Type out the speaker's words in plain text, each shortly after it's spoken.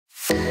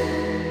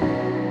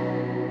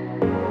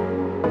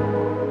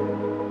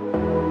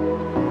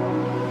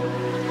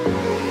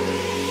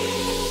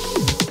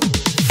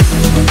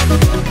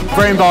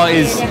brain bar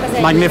is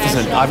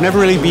magnificent. I've never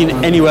really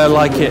been anywhere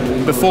like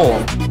it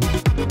before.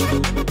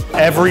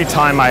 Every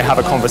time I have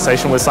a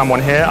conversation with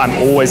someone here, I'm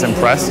always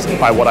impressed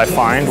by what I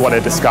find, what I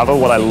discover,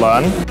 what I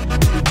learn.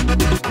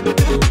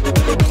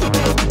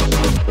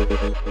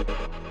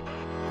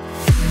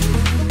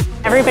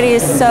 Everybody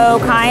is so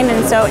kind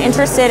and so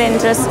interested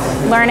in just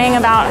learning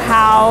about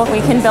how we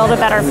can build a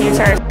better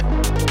future.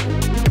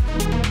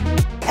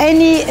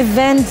 Any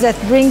event that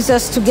brings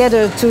us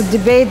together to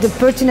debate the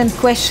pertinent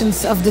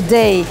questions of the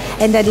day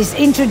and that is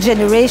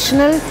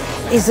intergenerational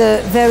is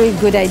a very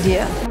good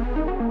idea.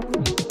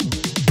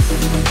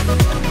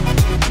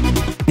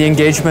 The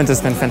engagement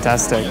has been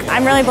fantastic.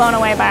 I'm really blown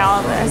away by all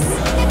of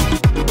this.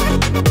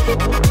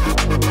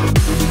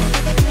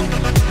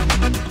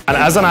 And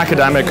as an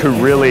academic who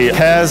really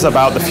cares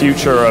about the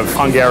future of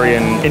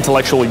Hungarian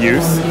intellectual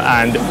youth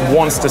and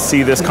wants to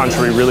see this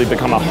country really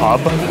become a hub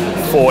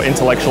for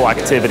intellectual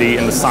activity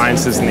in the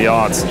sciences and the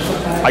arts,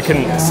 I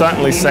can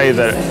certainly say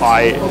that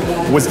I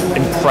was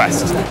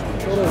impressed,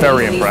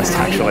 very impressed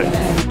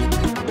actually.